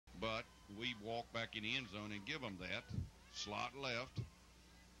we walk back in the end zone and give them that. Slot left.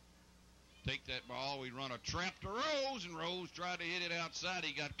 Take that ball. We run a trap to Rose, and Rose tried to hit it outside.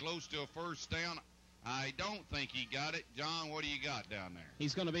 He got close to a first down. I don't think he got it. John, what do you got down there?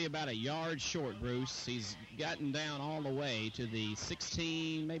 He's going to be about a yard short, Bruce. He's gotten down all the way to the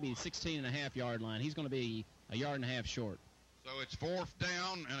 16, maybe 16.5-yard line. He's going to be a yard and a half short. So it's fourth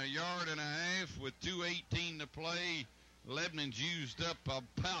down and a yard and a half with 2:18 to play. Lebanon's used up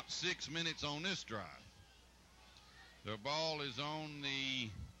about 6 minutes on this drive. The ball is on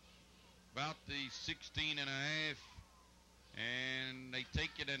about the 16.5, and they take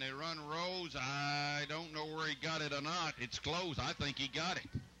it and they run Rose. I don't know where he got it or not. It's close. I think he got it.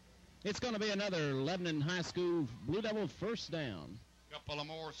 It's going to be another Lebanon High School Blue Devil first down. Couple of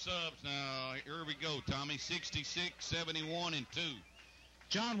more subs now. Here we go, Tommy. 66, 71, and 2.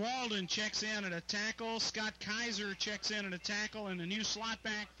 John Walden checks in at a tackle. Scott Kaiser checks in at a tackle. And the new slot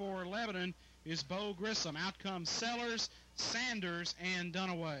back for Lebanon is Bo Grissom. Out comes Sellers, Sanders, and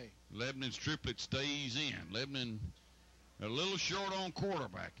Dunaway. Lebanon's triplet stays in. Lebanon a little short on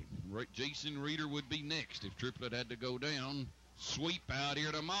quarterbacking. Jason Reeder would be next if triplet had to go down. Sweep out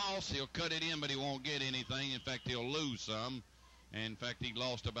here to Moss. He'll cut it in, but he won't get anything. In fact, he'll lose some. And in fact, he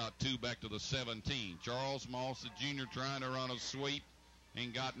lost about 2 back to the 17. Charles Moss, the junior, trying to run a sweep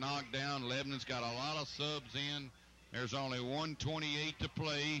and got knocked down. Lebanon's got a lot of subs in. There's only 1:28 to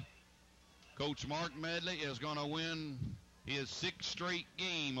play. Coach Mark Medley is going to win his 6th straight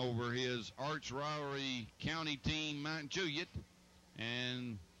game over his arch rivalry county team, Mount Juliet.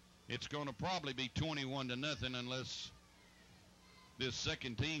 And it's going to probably be 21-0 unless this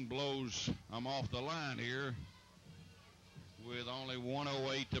second team blows them off the line here. With only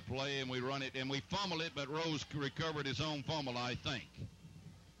 1:08 to play, and we run it, and we fumble it, but Rose recovered his own fumble, I think.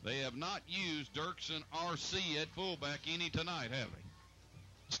 They have not used Dirksen R.C. at fullback any tonight, have they?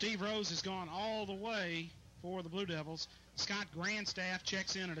 Steve Rose has gone all the way for the Blue Devils. Scott Grandstaff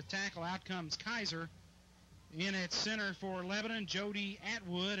checks in at a tackle. Out comes Kaiser. In at center for Lebanon, Jody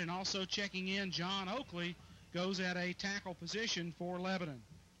Atwood, and also checking in, John Oakley goes at a tackle position for Lebanon.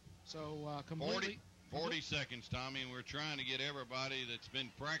 So completely... 40 seconds, Tommy, and we're trying to get everybody that's been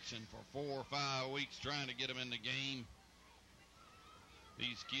practicing for 4 or 5 weeks, trying to get them in the game.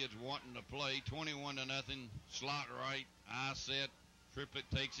 These kids wanting to play. 21-0, slot right, eye set, triplet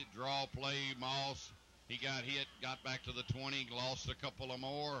takes it, draw play, Moss. He got hit, got back to the 20, lost a couple of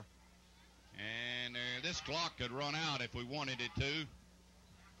more. And this clock could run out if we wanted it to.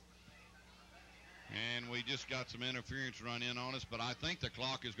 And we just got some interference run in on us, but I think the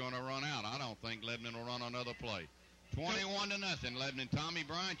clock is going to run out. I don't think Lebanon will run another play. 21-0, Lebanon. Tommy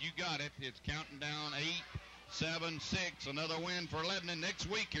Bryant, you got it. It's counting down 8, 7, 6. Another win for Lebanon next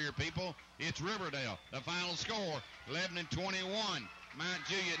week here, people. It's Riverdale. The final score, Lebanon 21, Mount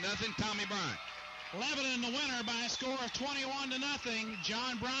Juliet nothing. Tommy Bryant. Lebanon the winner by a score of 21-0.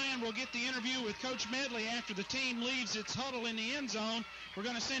 John Bryan will get the interview with Coach Medley after the team leaves its huddle in the end zone. We're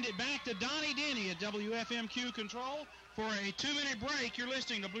going to send it back to Donnie Denny at WFMQ Control for a 2-minute break. You're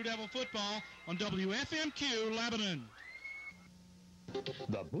listening to Blue Devil Football on WFMQ Lebanon.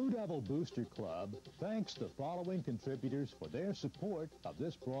 The Blue Devil Booster Club thanks the following contributors for their support of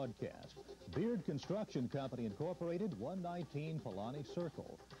this broadcast. Beard Construction Company Incorporated, 119 Palani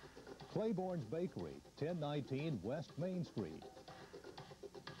Circle. Claiborne's Bakery, 1019 West Main Street.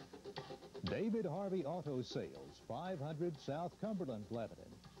 David Harvey Auto Sales, 500 South Cumberland, Lebanon.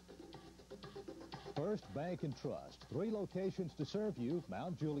 First Bank and Trust, 3 locations to serve you,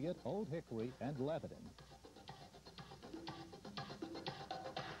 Mount Juliet, Old Hickory, and Lebanon.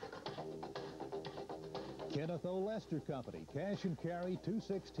 Kenneth O. Lester Company, Cash and Carry,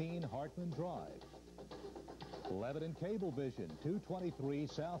 216 Hartman Drive. Lebanon Cablevision, 223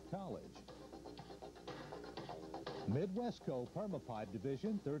 South College. Midwestco Permapipe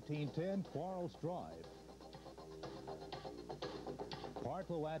Division, 1310 Quarles Drive.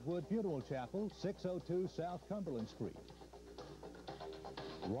 Partlow Atwood Funeral Chapel, 602 South Cumberland Street.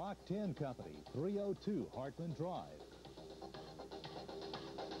 Rock Tin Company, 302 Hartman Drive.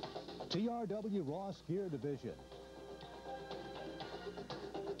 TRW Ross Gear Division.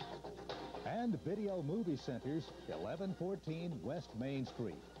 And Video Movie Centers, 1114 West Main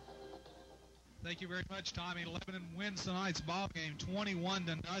Street. Thank you very much, Tommy. Lebanon wins tonight's ball game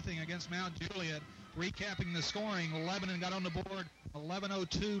 21-0 against Mount Juliet. Recapping the scoring, Lebanon got on the board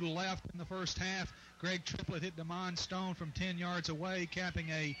 11:02 left in the first half. Greg Triplett hit DeMond Stone from 10 yards away, capping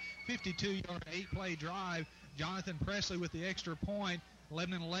a 52-yard 8-play drive. Jonathan Presley with the extra point.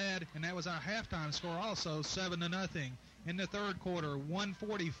 Lebanon led, and that was our halftime score also, 7-0. In the third quarter,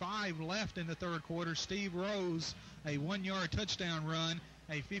 1:45 left in the third quarter. Steve Rose, a 1-yard touchdown run.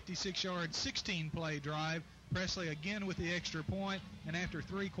 a 56-yard, 16-play drive. Presley again with the extra point, and after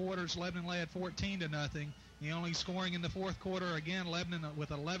 3 quarters, Lebanon led 14-0. The only scoring in the fourth quarter, again, Lebanon with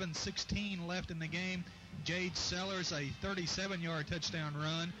 11:16 left in the game. Jade Sellers, a 37-yard touchdown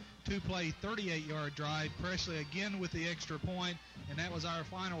run, 2-play, 38-yard drive. Presley again with the extra point, and that was our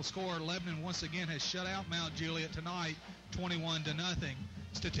final score. Lebanon once again has shut out Mount Juliet tonight, 21-0.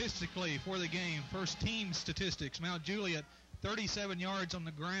 Statistically for the game, first team statistics, Mount Juliet 37 yards on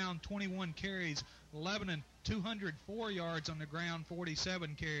the ground, 21 carries. Lebanon 204 yards on the ground,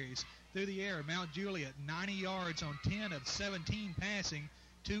 47 carries. Through the air, Mount Juliet 90 yards on 10 of 17 passing,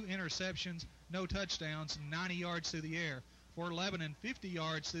 2 interceptions, no touchdowns, 90 yards through the air. For Lebanon, 50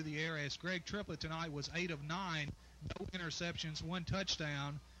 yards through the air, as Greg Triplett tonight was 8 of 9, no interceptions, 1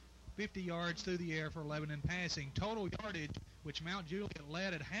 touchdown, 50 yards through the air for Lebanon passing. Total yardage, which Mount Juliet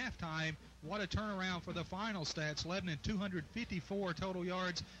led at halftime. What a turnaround for the final stats. Lebanon 254 total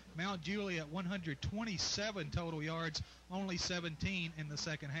yards, Mount Juliet 127 total yards, only 17 in the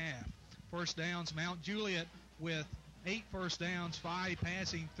second half. First downs, Mount Juliet with 8 first downs, 5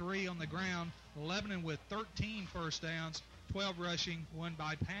 passing, 3 on the ground. Lebanon with 13 first downs, 12 rushing, 1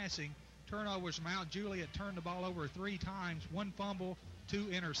 by passing. Turnovers, Mount Juliet turned the ball over 3 times, 1 fumble, 2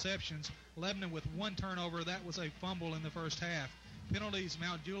 interceptions. Lebanon with 1 turnover. That was a fumble in the first half. Penalties,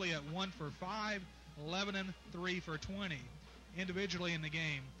 Mount Juliet 1 for 5, Lebanon 3 for 20. Individually in the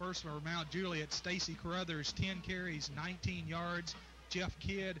game, first for Mount Juliet, Stacy Carruthers, 10 carries, 19 yards. Jeff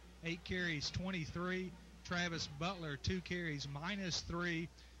Kidd, 8 carries, 23. Travis Butler, 2 carries, -3.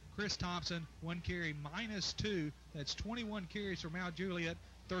 Chris Thompson, 1 carry, -2. That's 21 carries for Mount Juliet,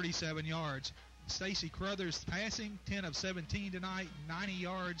 37 yards. Stacy Carruthers passing, 10 of 17 tonight, 90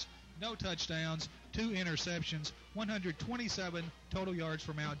 yards, no touchdowns, 2 interceptions, 127 total yards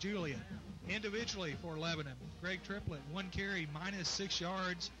for Mount Juliet. Individually for Lebanon, Greg Triplett, 1 carry, -6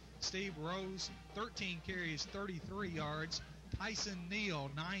 yards. Steve Rose, 13 carries, 33 yards. Tyson Neal,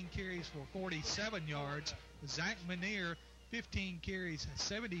 9 carries for 47 yards. Zach Manier, 15 carries,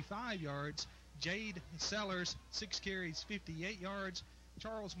 75 yards. Jade Sellers, 6 carries, 58 yards.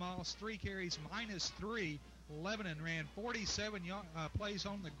 Charles Moss, 3 carries, -3. Lebanon ran 47 plays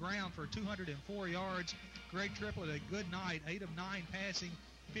on the ground for 204 yards. Greg Triplett, a good night, 8 of 9 passing,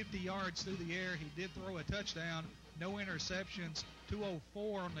 50 yards through the air. He did throw a touchdown, no interceptions,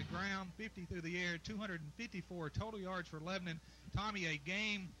 204 on the ground, 50 through the air, 254 total yards for Lebanon. Tommy, a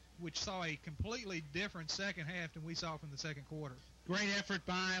game which saw a completely different second half than we saw from the second quarter. Great effort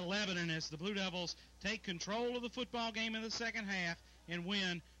by Lebanon as the Blue Devils take control of the football game in the second half and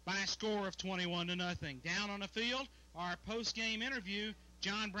win by a score of 21-0. Down on the field, our post-game interview,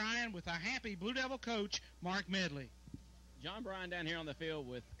 John Bryan with a happy Blue Devil coach, Mark Medley. John Bryan down here on the field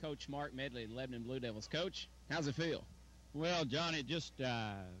with Coach Mark Medley, the Lebanon Blue Devils. Coach, how's it feel? Well, John, it just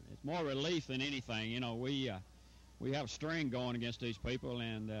it's more relief than anything. You know, we have a string going against these people,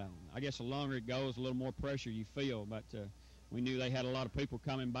 and I guess the longer it goes, a little more pressure you feel. But we knew they had a lot of people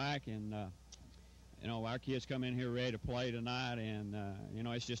coming back, and you know, our kids come in here ready to play tonight, and you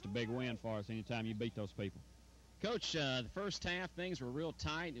know, it's just a big win for us anytime you beat those people. Coach, the first half things were real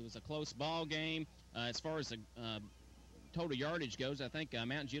tight. It was a close ball game. As far as the total yardage goes, I think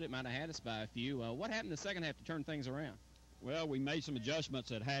Mount Juliet might have had us by a few. What happened in the second half to turn things around? Well, we made some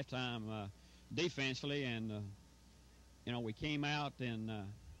adjustments at halftime defensively, and you know, we came out and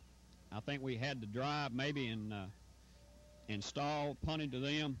I think we had the drive maybe and stall, punted to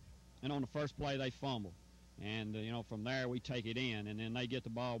them, and on the first play they fumble. And, you know, from there we take it in, and then they get the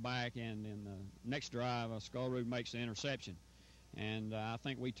ball back, and in the next drive, Skullroot makes the interception. And I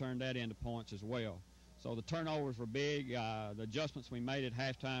think we turned that into points as well. So the turnovers were big. The adjustments we made at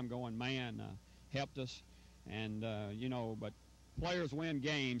halftime going man helped us. And, you know, but players win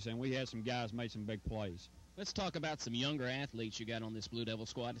games, and we had some guys made some big plays. Let's talk about some younger athletes you got on this Blue Devil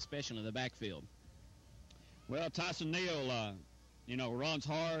squad, especially in the backfield. Well, Tyson Neal, you know, runs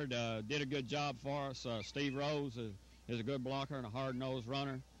hard, did a good job for us. Steve Rose is a good blocker and a hard-nosed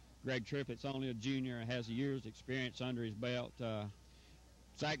runner. Greg Triplett's only a junior and has a year's experience under his belt.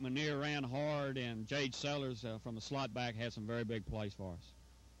 Zach Manier ran hard, and Jade Sellers from the slot back had some very big plays for us.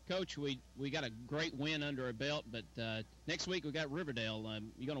 Coach, we got a great win under our belt, but next week we got Riverdale.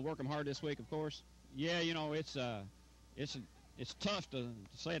 You going to work them hard this week, of course? Yeah, you know, it's tough to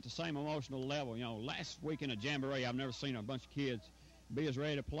say at the same emotional level. You know, last week in a jamboree, I've never seen a bunch of kids be as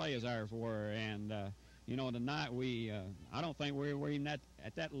ready to play as ours were. And, you know, tonight I don't think we were even at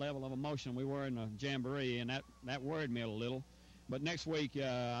that level of emotion we were in the jamboree, and that worried me a little. But next week,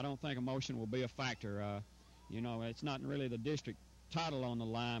 I don't think emotion will be a factor. You know, it's not really the district title on the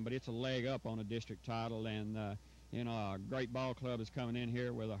line, but it's a leg up on a district title. And, You know, a great ball club is coming in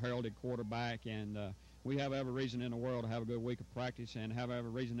here with a heralded quarterback, and we have every reason in the world to have a good week of practice and have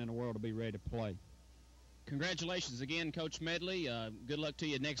every reason in the world to be ready to play. Congratulations again, Coach Medley. Good luck to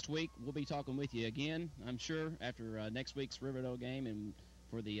you next week. We'll be talking with you again, I'm sure, after next week's Riverdale game and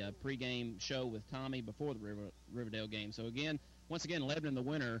for the pregame show with Tommy before the Riverdale game. So again, once again, Lebanon the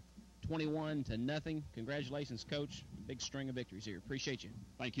winner, 21-0. Congratulations, Coach. Big string of victories here. Appreciate you.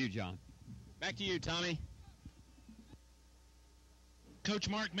 Thank you, John. Back to you, Tommy. Coach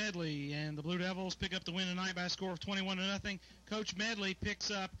Mark Medley and the Blue Devils pick up the win tonight by a score of 21-0. Coach Medley picks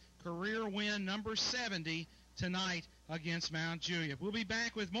up career win number 70 tonight against Mount Juliet. We'll be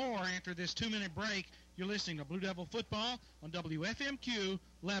back with more after this 2-minute break. You're listening to Blue Devil Football on WFMQ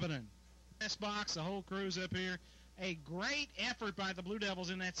Lebanon. S-Box, the whole crew's up here. A great effort by the Blue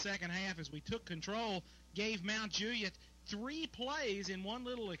Devils in that second half as we took control, gave Mount Juliet 3 plays in one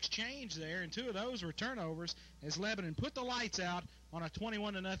little exchange there, and 2 of those were turnovers as Lebanon put the lights out on a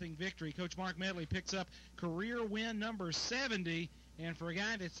 21-0 victory. Coach Mark Medley picks up career win number 70, and for a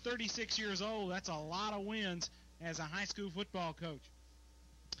guy that's 36 years old, that's a lot of wins as a high school football coach.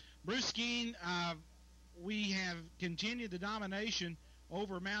 Bruce Skeen, we have continued the domination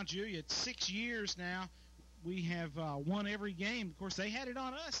over Mount Juliet 6 years now. We have won every game. Of course, they had it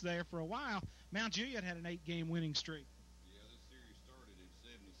on us there for a while. Mount Juliet had an 8-game winning streak. Yeah, this series started in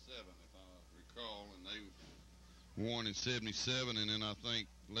 77, if I recall, and they won in 77, and then I think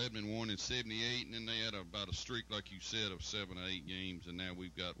Lebanon won in 78, and then they had about a streak, like you said, of 7 or 8 games, and now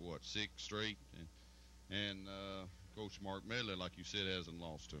we've got, 6 straight? And Coach Mark Medley, like you said, hasn't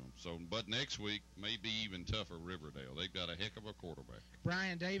lost to them. So, but next week may be even tougher, Riverdale. They've got a heck of a quarterback.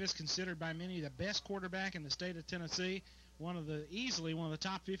 Brian Davis, considered by many the best quarterback in the state of Tennessee, easily one of the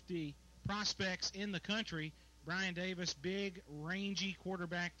top 50 prospects in the country. Brian Davis, big, rangy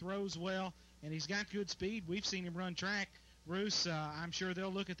quarterback, throws well, and he's got good speed. We've seen him run track. Bruce, I'm sure they'll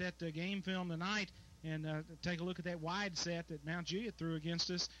look at that game film tonight and take a look at that wide set that Mount Juliet threw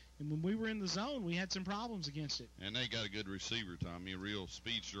against us. And when we were in the zone, we had some problems against it. And they got a good receiver, Tommy, a real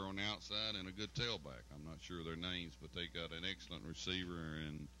speedster on the outside and a good tailback. I'm not sure their names, but they got an excellent receiver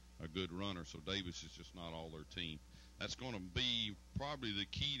and a good runner. So Davis is just not all their team. That's going to be probably the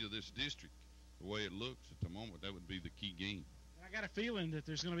key to this district. The way it looks at the moment, that would be the key game. I got a feeling that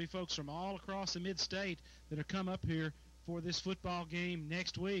there's going to be folks from all across the mid-state that have come up here for this football game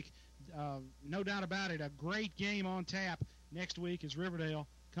next week. No doubt about it, a great game on tap next week as Riverdale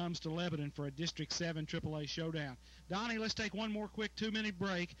comes to Lebanon for a District 7 AAA showdown. Donnie, let's take one more quick 2-minute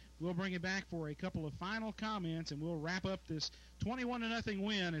break. We'll bring it back for a couple of final comments, and we'll wrap up this 21-0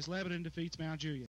 win as Lebanon defeats Mount Juliet.